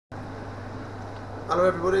Hello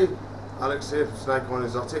everybody, Alex here from Snake Island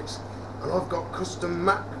Exotics, and I've got custom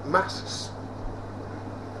masks.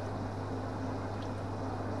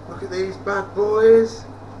 Look at these bad boys,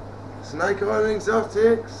 Snake Island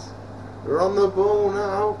Exotics. We're on the ball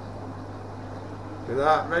now. Look at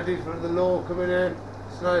that, ready for the law coming in.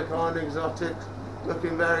 Snake Island Exotics,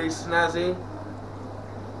 looking very snazzy.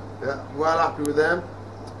 Yeah, well happy with them.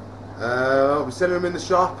 I'll be selling them in the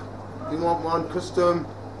shop. If you want one custom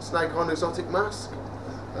Snake Island Exotic mask.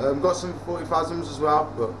 Got some 40,000s as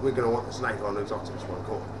well, but we're going to want the Snake Island Exotics one,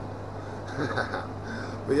 cool.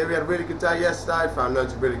 But yeah, we had a really good day yesterday, found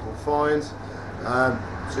loads of really cool finds.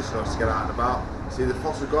 It's just nice to get out and about. See, the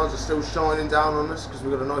fossil gods are still shining down on us because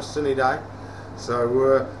we've got a nice sunny day.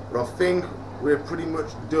 So, but I think we're pretty much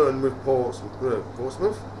done with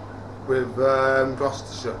Portsmouth, with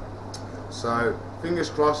Gloucestershire. So, fingers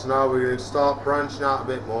crossed now we're going to start branching out a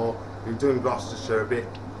bit more. We've done Gloucestershire a bit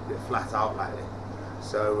flat out lately.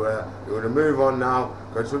 So we're going to move on now,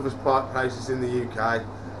 go to other places in the UK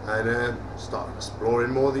and start exploring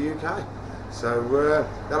more of the UK. So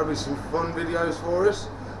that'll be some fun videos for us.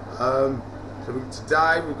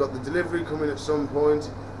 Today we've got the delivery coming at some point.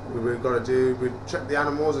 We check the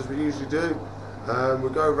animals as we usually do. We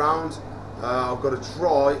go around. I've got to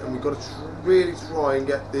try, and we've got to really try and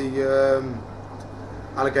get the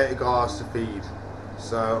alligator guards to feed.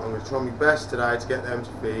 So I'm going to try my best today to get them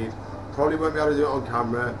to feed. Probably won't be able to do it on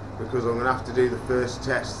camera because I'm going to have to do the first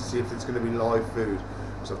test to see if it's going to be live food.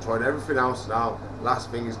 So I've tried everything else now. Last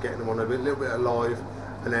thing is getting them on a little bit of live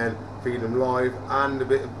and then feed them live and a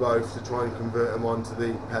bit of both to try and convert them onto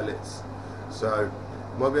the pellets. So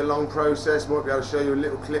it might be a long process, might be able to show you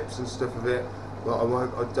little clips and stuff of it, but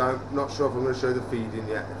not sure if I'm going to show the feeding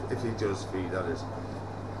yet, if he does feed, that is.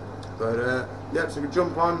 But yeah, so we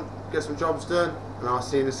jump on, get some jobs done, and I'll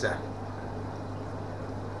see you in a sec.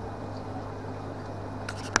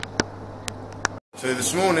 So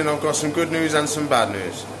this morning I've got some good news and some bad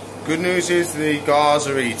news. Good news is the gars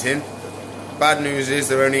are eating. Bad news is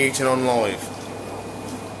they're only eating on live.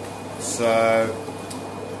 So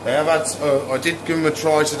they have had. I did give them a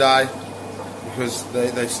try today because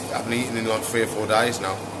they haven't eaten in like 3 or 4 days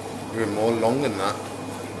now, even more longer than that.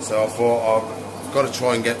 So I thought I've got to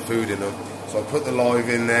try and get food in them. So I put the live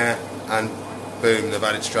in there and boom, they've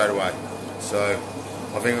had it straight away. So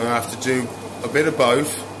I think I'm going to have to do a bit of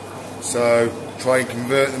both. So try and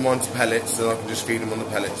convert them onto pellets, so I can just feed them on the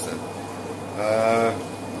pellets then.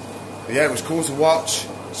 But yeah, it was cool to watch.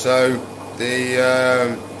 So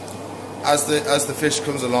as the fish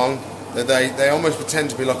comes along, they almost pretend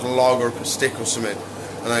to be like a log or a stick or something,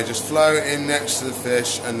 and they just float in next to the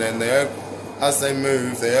fish, and then as they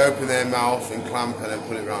move, they open their mouth and clamp and then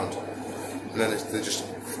pull it round, and then they just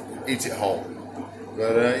eat it whole.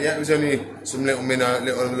 But yeah, it was only some little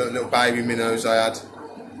baby minnows I had.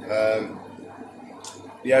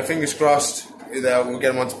 Yeah, fingers crossed. We'll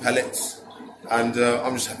get them onto pellets, and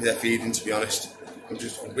I'm just happy they're feeding. To be honest, I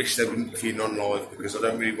wish they wouldn't be feeding on live because I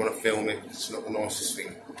don't really want to film it. It's not the nicest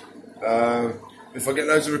thing. If I get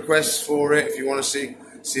loads of requests for it, if you want to see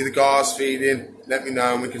the gars feeding, let me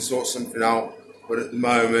know and we can sort something out. But at the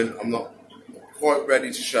moment, I'm not quite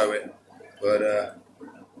ready to show it. But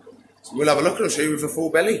so we'll have a look and I'll show you with a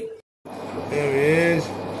full belly. There he is.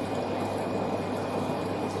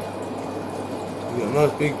 He's got a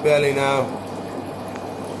nice big belly now.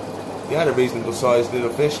 He had a reasonable sized little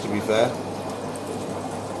fish, to be fair.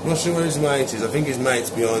 I'm not sure where his mate is. I think his mate's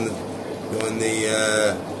behind the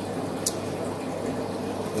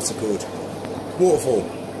what's it called? Waterfall.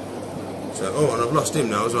 So, oh, and I've lost him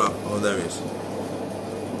now as well. Oh, there he is.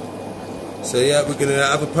 So yeah, we're gonna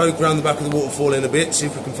have a poke around the back of the waterfall in a bit, see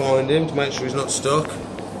if we can find him to make sure he's not stuck.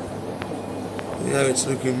 Yeah, it's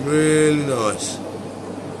looking really nice.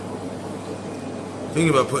 Thinking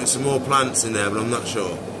about putting some more plants in there, but I'm not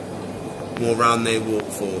sure. More around the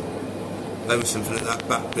waterfall. Maybe something at that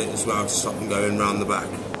back bit as well to stop them going round the back.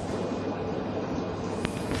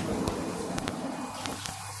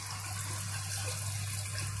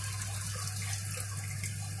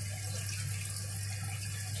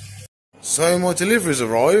 So my delivery's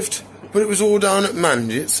arrived, but it was all down at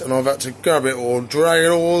Manjit's, and I've had to grab it or drag it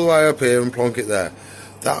all the way up here and plonk it there.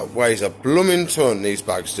 That weighs a blooming ton, these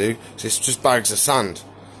bags do. It's just bags of sand.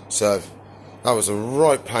 So that was a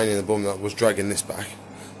right pain in the bum that was dragging this back.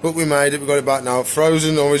 But we made it, we got it back now.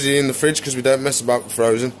 Frozen, obviously in the fridge because we don't mess about with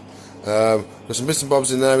frozen. Got some bits and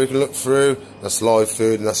bobs in there we can look through. That's live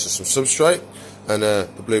food and that's just some substrate. And the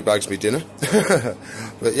blue bag's me dinner.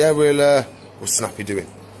 But yeah, what's Snappy doing?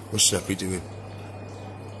 What's Snappy doing?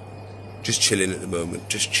 Just chilling at the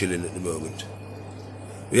moment,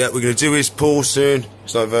 Yeah, we're going to do his pool soon,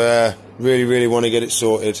 so I've really want to get it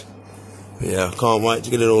sorted. Yeah, I can't wait to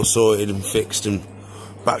get it all sorted and fixed and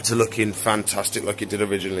back to looking fantastic like it did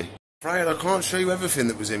originally. Afraid I can't show you everything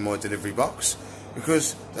that was in my delivery box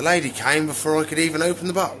because the lady came before I could even open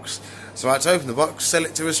the box. So I had to open the box, sell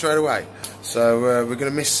it to her straight away. So we're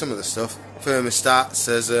going to miss some of the stuff. Thermostat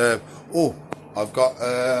says, oh, we have got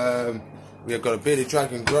a bearded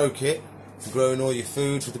dragon grow kit for growing all your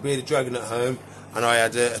food for the bearded dragon at home. And I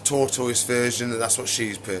had a tortoise version, and that's what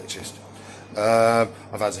she's purchased. I've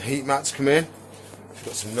had the heat mats come in. We've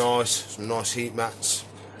got some nice heat mats,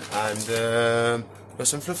 and got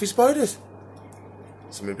some fluffy spiders.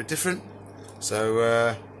 Something a bit different. So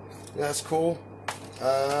yeah, that's cool.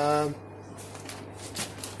 Yeah,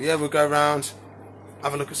 we'll go around,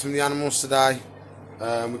 have a look at some of the animals today.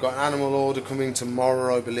 We've got an animal order coming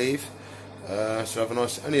tomorrow, I believe. So have a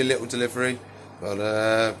nice, only a little delivery,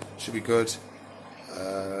 but should be good.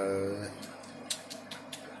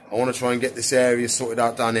 I want to try and get this area sorted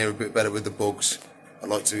out down here a bit better with the bugs. I'd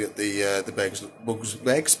like to get the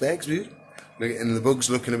bugs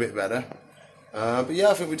looking a bit better. But yeah,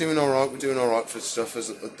 I think we're doing all right. We're doing all right for stuff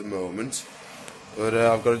at the moment. But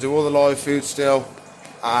I've got to do all the live food still,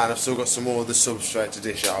 and I've still got some more of the substrate to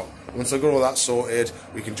dish out. Once I've got all that sorted,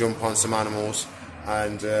 we can jump on some animals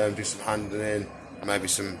and do some handling, maybe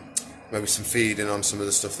some feeding on some of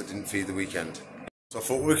the stuff that didn't feed the weekend. So I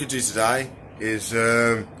thought what we could do today is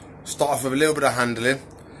start off with a little bit of handling.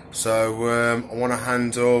 So I want to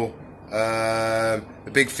handle the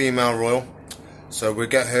big female royal. So we'll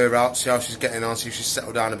get her out, see how she's getting on, see if she's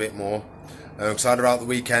settled down a bit more. Because I had her out the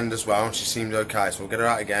weekend as well and she seemed okay. So we'll get her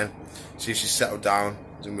out again, see if she's settled down,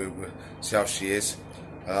 and we'll see how she is.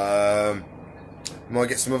 Might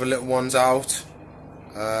get some other little ones out.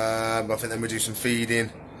 But I think then we'll do some feeding.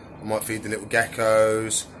 I might feed the little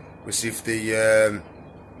geckos. We'll see if the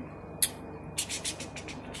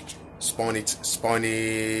spiny,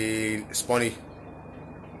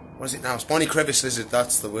 what is it now? Spiny crevice lizard,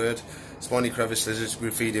 that's the word. Spiny crevice lizards,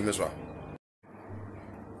 we'll feed him as well.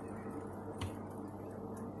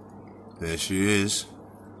 There she is.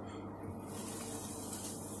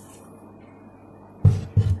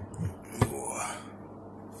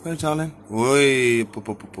 Well, darling. Oi, pop,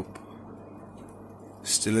 pop, pop, pop.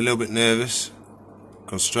 Still a little bit nervous.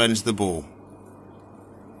 Gone straight into the ball.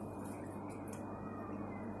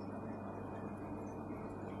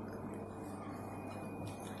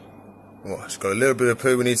 Oh, it's got a little bit of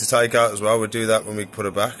poo we need to take out as well. We'll do that when we put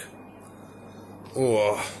her back.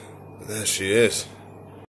 Oh, there she is.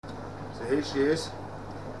 So here she is.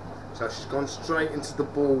 So she's gone straight into the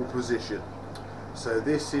ball position. So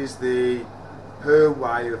this is her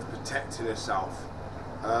way of protecting herself.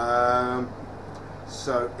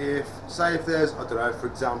 So if there's, I don't know, for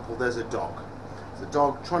example, there's a dog. The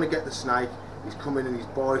dog trying to get the snake, he's coming and he's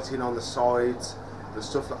biting on the sides and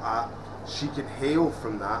stuff like that. She can heal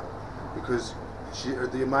from that because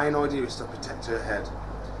the main idea is to protect her head.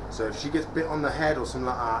 So if she gets bit on the head or something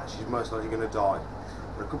like that, she's most likely going to die.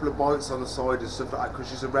 But a couple of bites on the side and stuff like that, because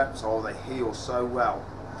she's a reptile, they heal so well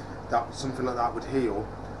that something like that would heal,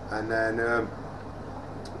 and then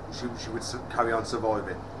she would carry on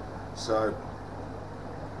surviving. So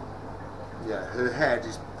yeah, her head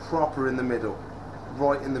is proper in the middle,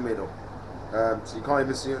 right in the middle. So you can't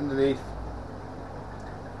even see it underneath.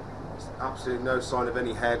 There's absolutely no sign of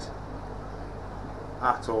any head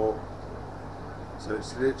at all. So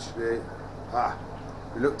it's literally,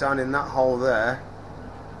 if we look down in that hole there,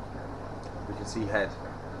 we can see head.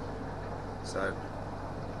 So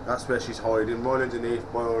that's where she's hiding, right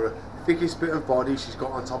underneath by her thickest bit of body she's got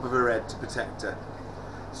on top of her head to protect her.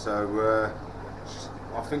 So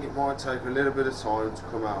I think it might take a little bit of time to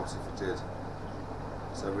come out if it did.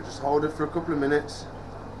 So we'll just hold her for a couple of minutes,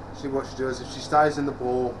 see what she does. If she stays in the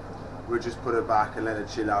ball, we'll just put her back and let her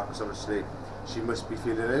chill out, because obviously she must be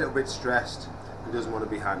feeling a little bit stressed. She doesn't want to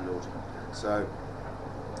be handled. So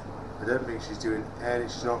I don't think she's doing any,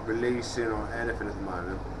 she's not releasing or anything at the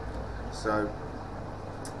moment. So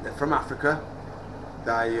they're from Africa.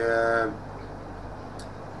 They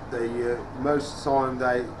most time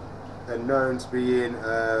they're known to be in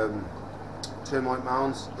termite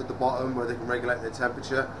mounds at the bottom where they can regulate their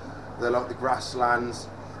temperature. They like the grasslands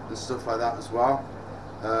and stuff like that as well.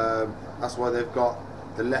 That's why they've got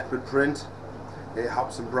the leopard print. It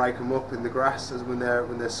helps them break them up in the grass as when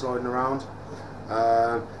they're sliding around.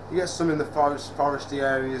 You get some in the foresty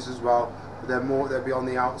areas as well, but they'll be on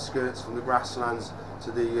the outskirts from the grasslands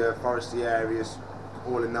to the foresty areas,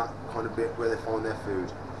 all in that kind of bit where they find their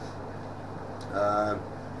food.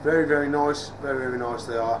 Very nice, very nice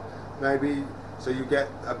they are. Maybe so you get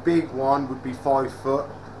a big one would be 5 foot,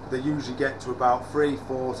 they usually get to about 3,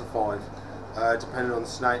 4 to 5, depending on the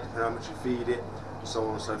snake, depending on how much you feed it, and so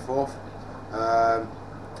on and so forth.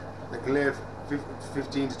 They can live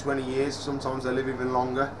 15 to 20 years. Sometimes they live even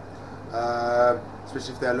longer,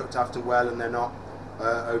 especially if they're looked after well and they're not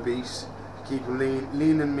obese. Keep them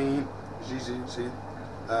lean and mean. You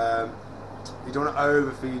don't want to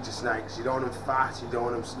overfeed your snakes. You don't want them fat. You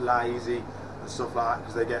don't want them lazy and stuff like that,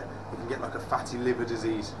 because they can get like a fatty liver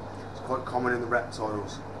disease. It's quite common in the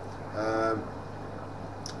reptiles.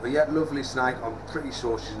 But yeah, lovely snake. I'm pretty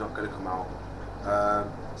sure she's not going to come out.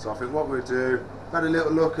 So I think what we'll do, had a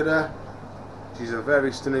little look at her. She's a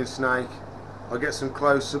very stunning snake. I'll get some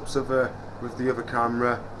close-ups of her with the other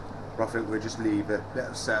camera, but I think we'll just leave her, let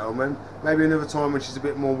her settle. And maybe another time when she's a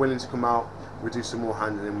bit more willing to come out, we'll do some more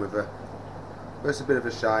handling with her. But it's a bit of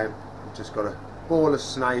a shame. We've just got a ball of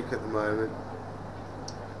snake at the moment.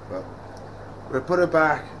 But we'll put her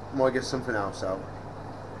back, might get something else out.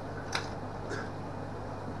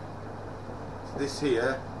 This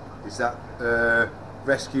here is that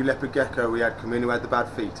rescue leopard gecko we had come in who had the bad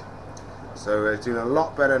feet. So he's doing a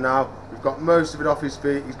lot better now. We've got most of it off his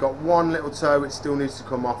feet. He's got one little toe which still needs to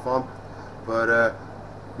come off on, but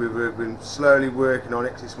we've been slowly working on it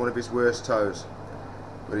because it's one of his worst toes.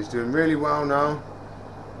 But he's doing really well now.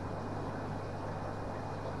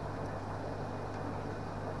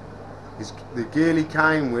 The girl he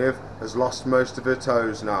came with has lost most of her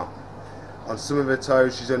toes now. On some of her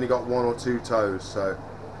toes she's only got 1 or 2 toes, so,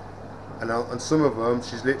 and on some of them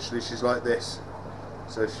she's like this.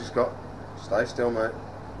 So she's got, stay still mate,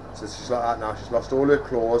 so she's like that now. She's lost all her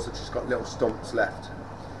claws and she's got little stumps left.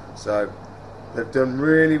 So they've done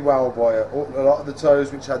really well by her. A lot of the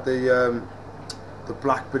toes which had the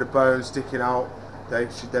black bit of bone sticking out, they've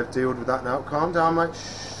dealt with that now. Calm down mate.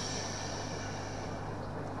 Shh.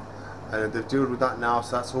 And they've dealt with that now,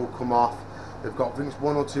 so that's all come off. They've got, I think it's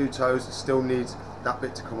 1 or 2 toes that still needs that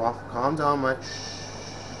bit to come off. Calm down mate. Shh.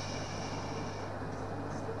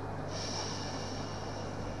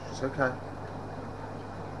 It's okay.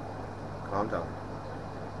 Calm down.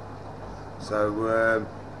 So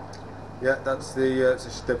yeah, that's the. So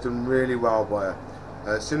they've done really well by her.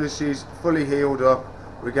 As soon as she's fully healed up,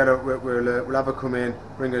 we'll have her come in,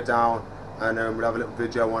 bring her down, and we'll have a little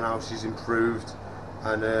video on how she's improved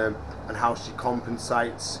and how she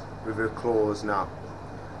compensates with her claws now.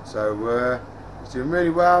 So she's doing really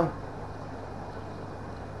well.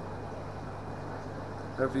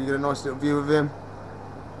 Hopefully you get a nice little view of him.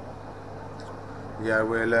 Yeah,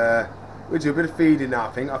 we'll do a bit of feeding now.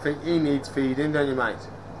 I think he needs feeding, don't you, mate?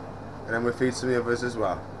 And then we'll feed some of the others as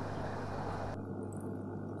well.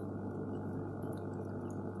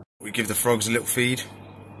 We give the frogs a little feed.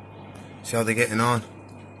 See how they're getting on.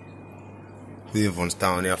 The other one's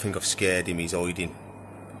down here. I think I've scared him. He's hiding.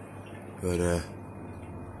 But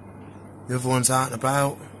the other one's out and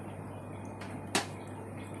about,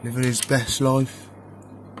 living his best life.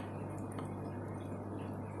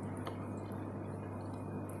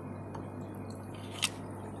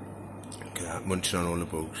 Munching on all the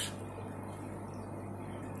bugs.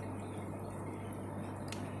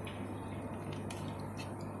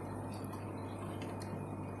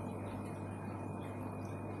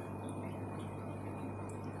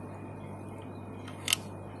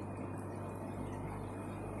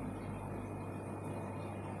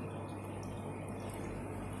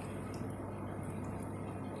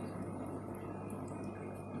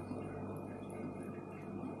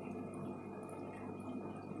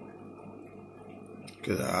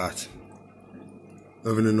 Look at that.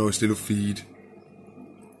 Having a nice little feed.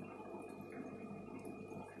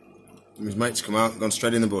 And his mate's come out and gone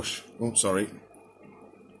straight in the bush. Oh, sorry.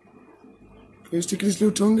 He's sticking his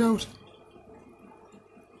little tongue out.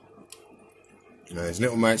 No, his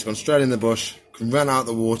little mate's gone straight in the bush. Ran out of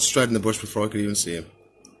the water, straight in the bush before I could even see him.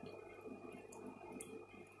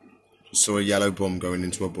 Just saw a yellow bum going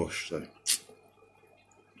into a bush. So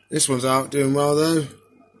this one's out doing well though.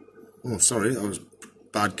 Oh, sorry, that was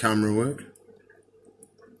bad camera work.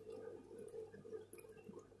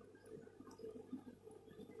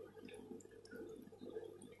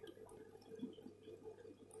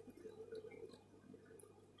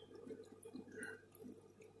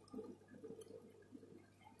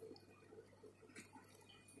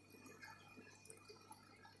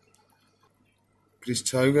 Look at his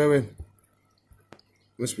toe going.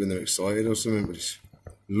 Must have been they're excited or something, but it's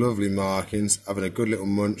lovely markings, having a good little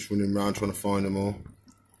munch, running around trying to find them all.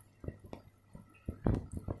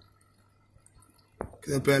 Look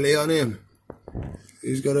at the belly on him.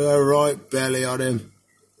 He's got a right belly on him.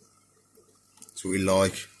 That's what we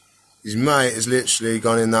like. His mate has literally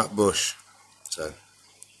gone in that bush. So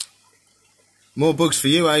More bugs for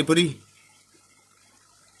you, eh, buddy?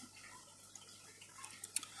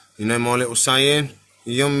 You know my little saying?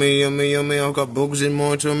 Yummy, yummy, yummy, I've got bugs in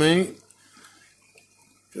my tummy.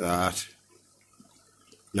 Look at that.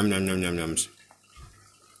 Num, num, num, num, nums.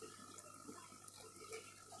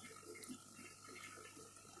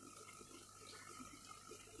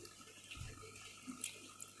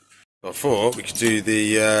 I thought we could do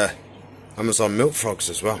the Amazon milk frogs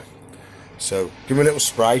as well. So, give me a little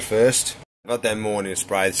spray first. I've had their morning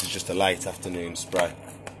spray, this is just a late afternoon spray.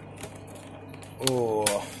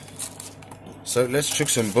 Oh. So let's chuck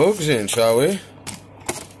some bugs in, shall we?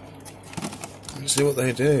 Let's see what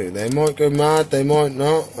they do. They might go mad, they might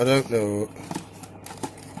not, I don't know.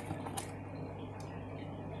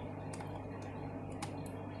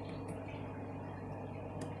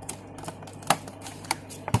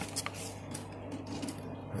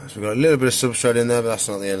 So we've got a little bit of substrate in there, but that's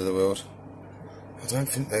not the end of the world. I don't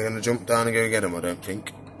think they're going to jump down and go get them, I don't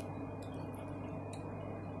think.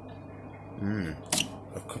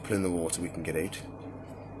 A couple in the water we can get out.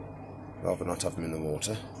 Rather not have them in the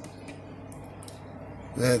water.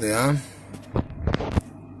 There they are.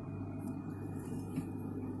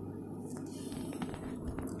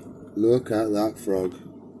 Look at that frog.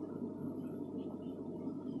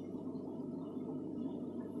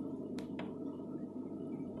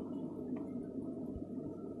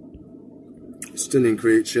 Stunning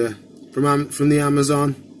creature from the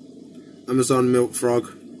Amazon milk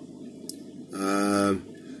frog.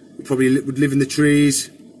 Probably would live in the trees.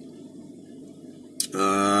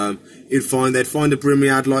 They'd find a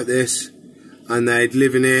bromeliad like this, and they'd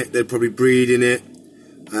live in it. They'd probably breed in it.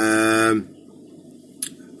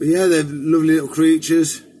 But yeah, they're lovely little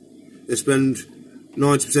creatures. They spend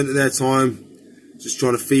 90% of their time just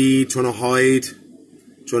trying to feed, trying to hide,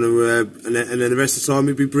 trying to, and then the rest of the time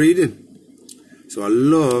he'd be breeding. So I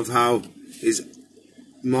love how his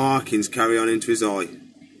markings carry on into his eye.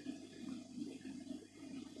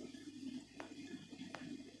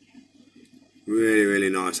 Really, really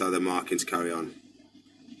nice how the markings carry on.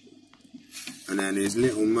 And then his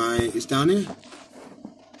little mate is down here.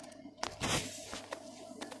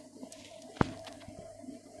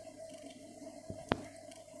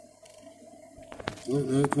 Oh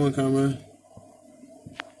no, come on camera.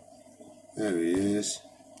 There he is.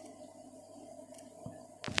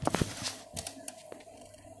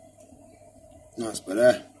 Nice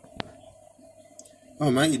better. Oh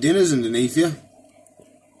mate, your dinner's underneath you.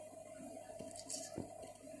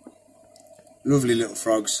 Lovely little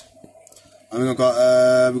frogs. I think we've got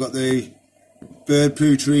the bird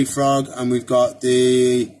poo tree frog, and we've got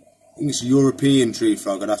the, I think it's a European tree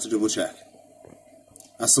frog. I'd have to double check.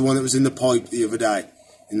 That's the one that was in the pipe the other day,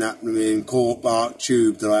 in that cork bark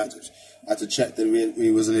tube that I had to check that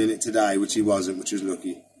he wasn't in it today, which he wasn't, which was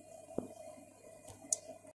lucky.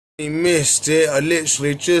 He missed it. I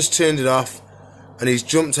literally just turned it off, and he's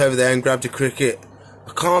jumped over there and grabbed a cricket.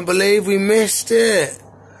 I can't believe we missed it.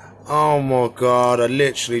 Oh my god, I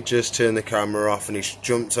literally just turned the camera off and he's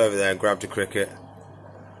jumped over there and grabbed a cricket.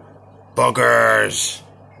 Buggers!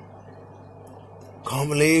 Can't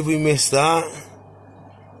believe we missed that.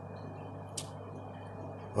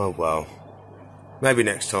 Oh well. Maybe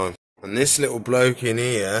next time. And this little bloke in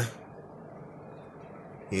here,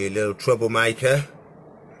 you little troublemaker,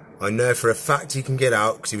 I know for a fact he can get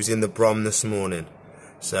out because he was in the Brom this morning.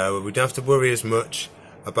 So we don't have to worry as much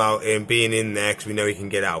about him being in there because we know he can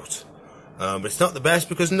get out. But it's not the best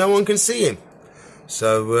because no one can see him.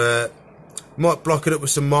 So might block it up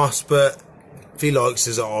with some moss, but if he likes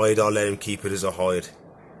as a hide, I'll let him keep it as a hide.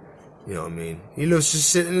 You know what I mean? He loves just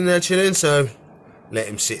sitting in there chilling, so let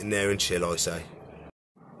him sit in there and chill, I say.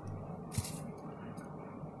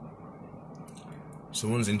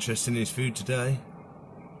 Someone's interested in his food today.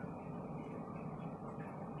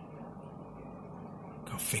 Look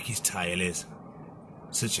how thick his tail is.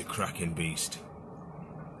 Such a cracking beast.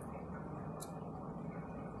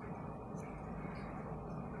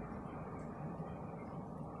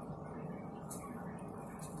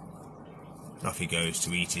 Off he goes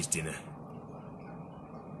to eat his dinner.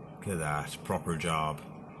 Look at that, proper job.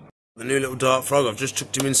 The new little dart frog, I've just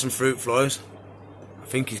chucked him in some fruit flies. I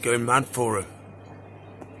think he's going mad for him.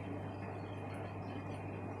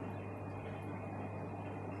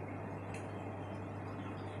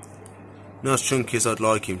 Not as chunky as I'd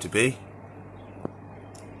like him to be.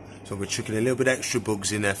 So we're chucking a little bit extra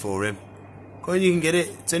bugs in there for him. Go on, you can get it,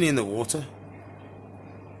 it's only in the water.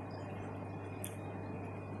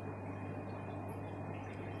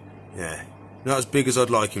 Yeah, not as big as I'd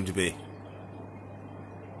like him to be.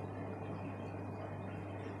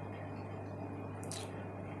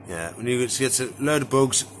 Yeah, there. When you get a load of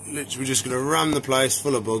bugs, literally we're just going to ram the place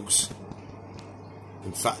full of bugs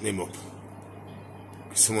and fatten him up.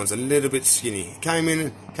 Someone's a little bit skinny. He came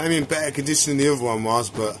in better condition than the other one was,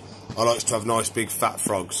 but I like to have nice big fat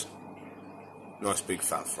frogs. Nice big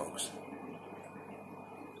fat frogs.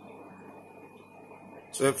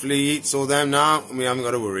 So hopefully he eats all them now and we haven't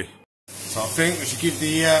got to worry. So I think we should give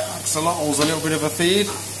the axolotls a little bit of a feed.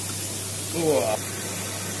 Ooh.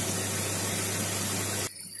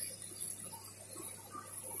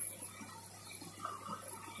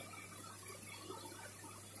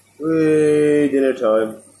 Hey, dinner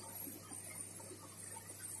time.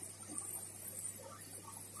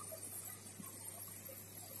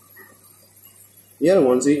 The yellow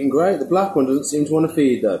one's eating great, the black one doesn't seem to want to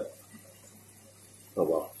feed though. Oh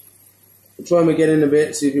well. We'll try and get in a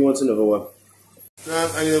bit, see if he wants another one.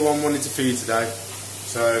 No, only the one wanted to feed today.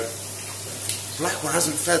 So, the black one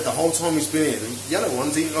hasn't fed the whole time he's been here. The yellow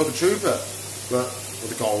one's eating like a trooper. Or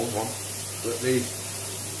the gold one. But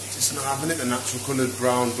just not having it, the natural coloured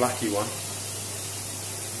brown blacky one.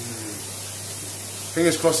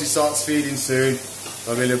 Fingers crossed he starts feeding soon.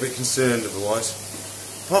 I'll be a little bit concerned otherwise.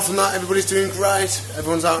 Apart from that, everybody's doing great.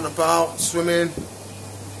 Everyone's out and about, swimming.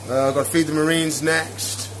 I've got to feed the marines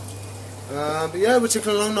next. But yeah, we're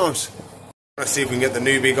ticking along nice. Let's see if we can get the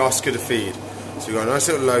new big Oscar to feed. So we've got a nice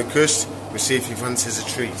little locust. We'll see if he fancies a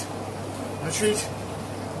treat. A treat?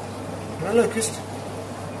 A locust?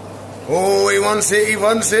 Oh, he wants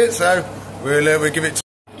it, so we'll give it to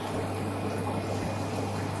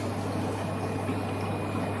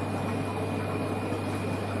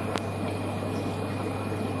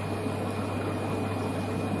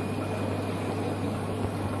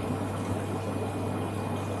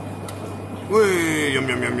Whee, yum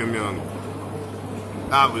yum yum yum yum.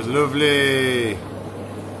 That was lovely.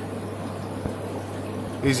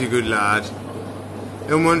 He's a good lad.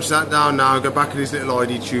 He'll munch that down now, go back in his little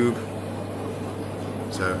ID tube.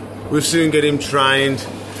 So we'll soon get him trained,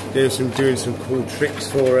 get him doing some cool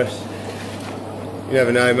tricks for us. You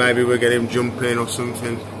never know, maybe we'll get him jumping or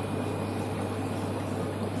something.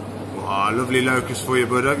 Oh, lovely locust for you,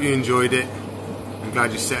 bud. Hope you enjoyed it. I'm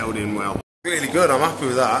glad you settled in well. Really good, I'm happy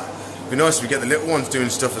with that. It'd be nice if we get the little ones doing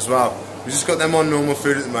stuff as well. We've just got them on normal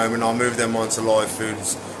food at the moment. I'll move them on to live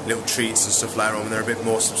foods, little treats and stuff later on when they're a bit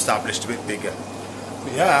more established, a bit bigger.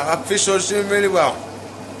 But yeah, our fish is doing really well.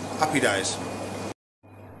 Happy days.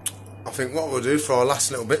 I think what we'll do for our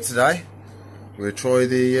last little bit today, we'll try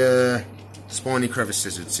the spiny crevice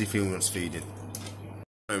lizard, see if he wants feeding.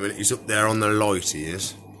 He's up there on the light, he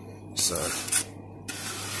is. So,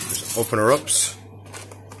 just open her up,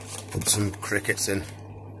 put some crickets in.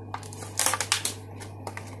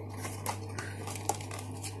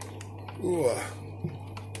 Ooh.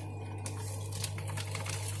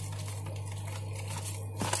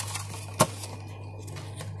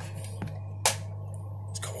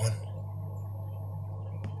 Let's go on.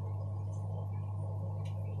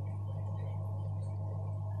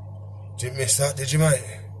 Didn't miss that, did you, mate?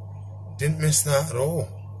 Didn't miss that at all.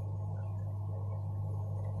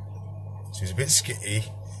 So he's a bit skitty,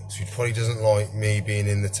 so he probably doesn't like me being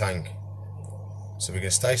in the tank. So we're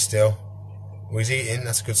going to stay still. Oh, he's eating,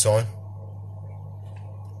 that's a good sign.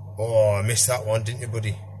 Oh, I missed that one, didn't you,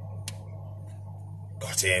 buddy?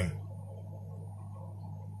 Got him.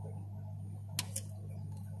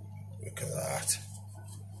 Look at that.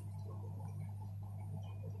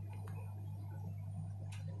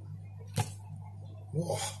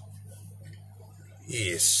 Whoa. He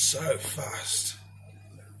is so fast.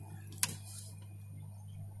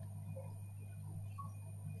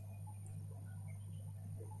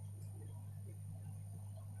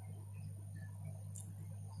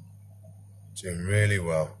 Doing really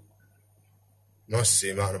well. Nice to see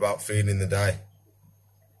him out and about feeding in the day.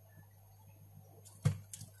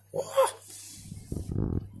 What?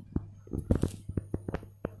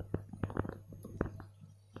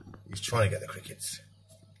 He's trying to get the crickets.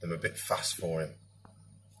 They're a bit fast for him.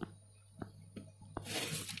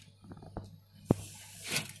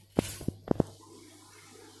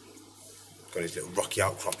 Got his little rocky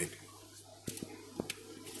outcropping.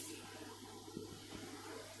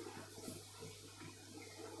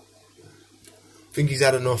 I think he's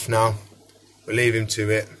had enough now. We'll leave him to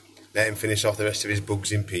it. Let him finish off the rest of his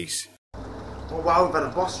bugs in peace. Oh wow, we've had a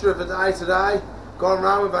boster of a day today. Gone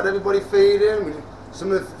around, we've had everybody feeding.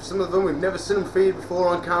 Some of them we've never seen them feed before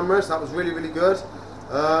on camera, so that was really, really good.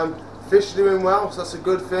 Fish are doing well, so that's a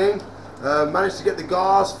good thing. Managed to get the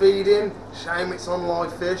gars feeding. Shame it's on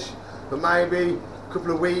live fish, but maybe a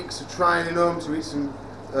couple of weeks of training them to eat some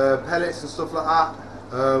pellets and stuff like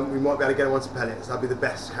that. We might be able to get them onto pellets. That'd be the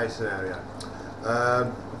best case scenario.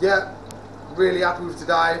 yeah, really happy with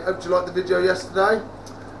today. Hope you liked the video yesterday.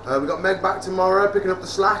 We got Meg back tomorrow picking up the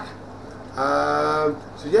slack.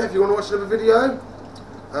 So yeah, if you want to watch another video,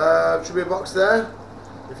 should be a box there.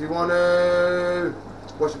 If you want to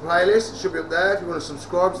watch the playlist, it should be up there. If you want to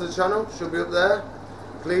subscribe to the channel, it should be up there.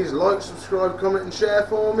 Please like, subscribe, comment and share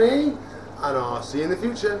for me, and I'll see you in the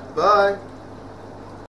future. Bye.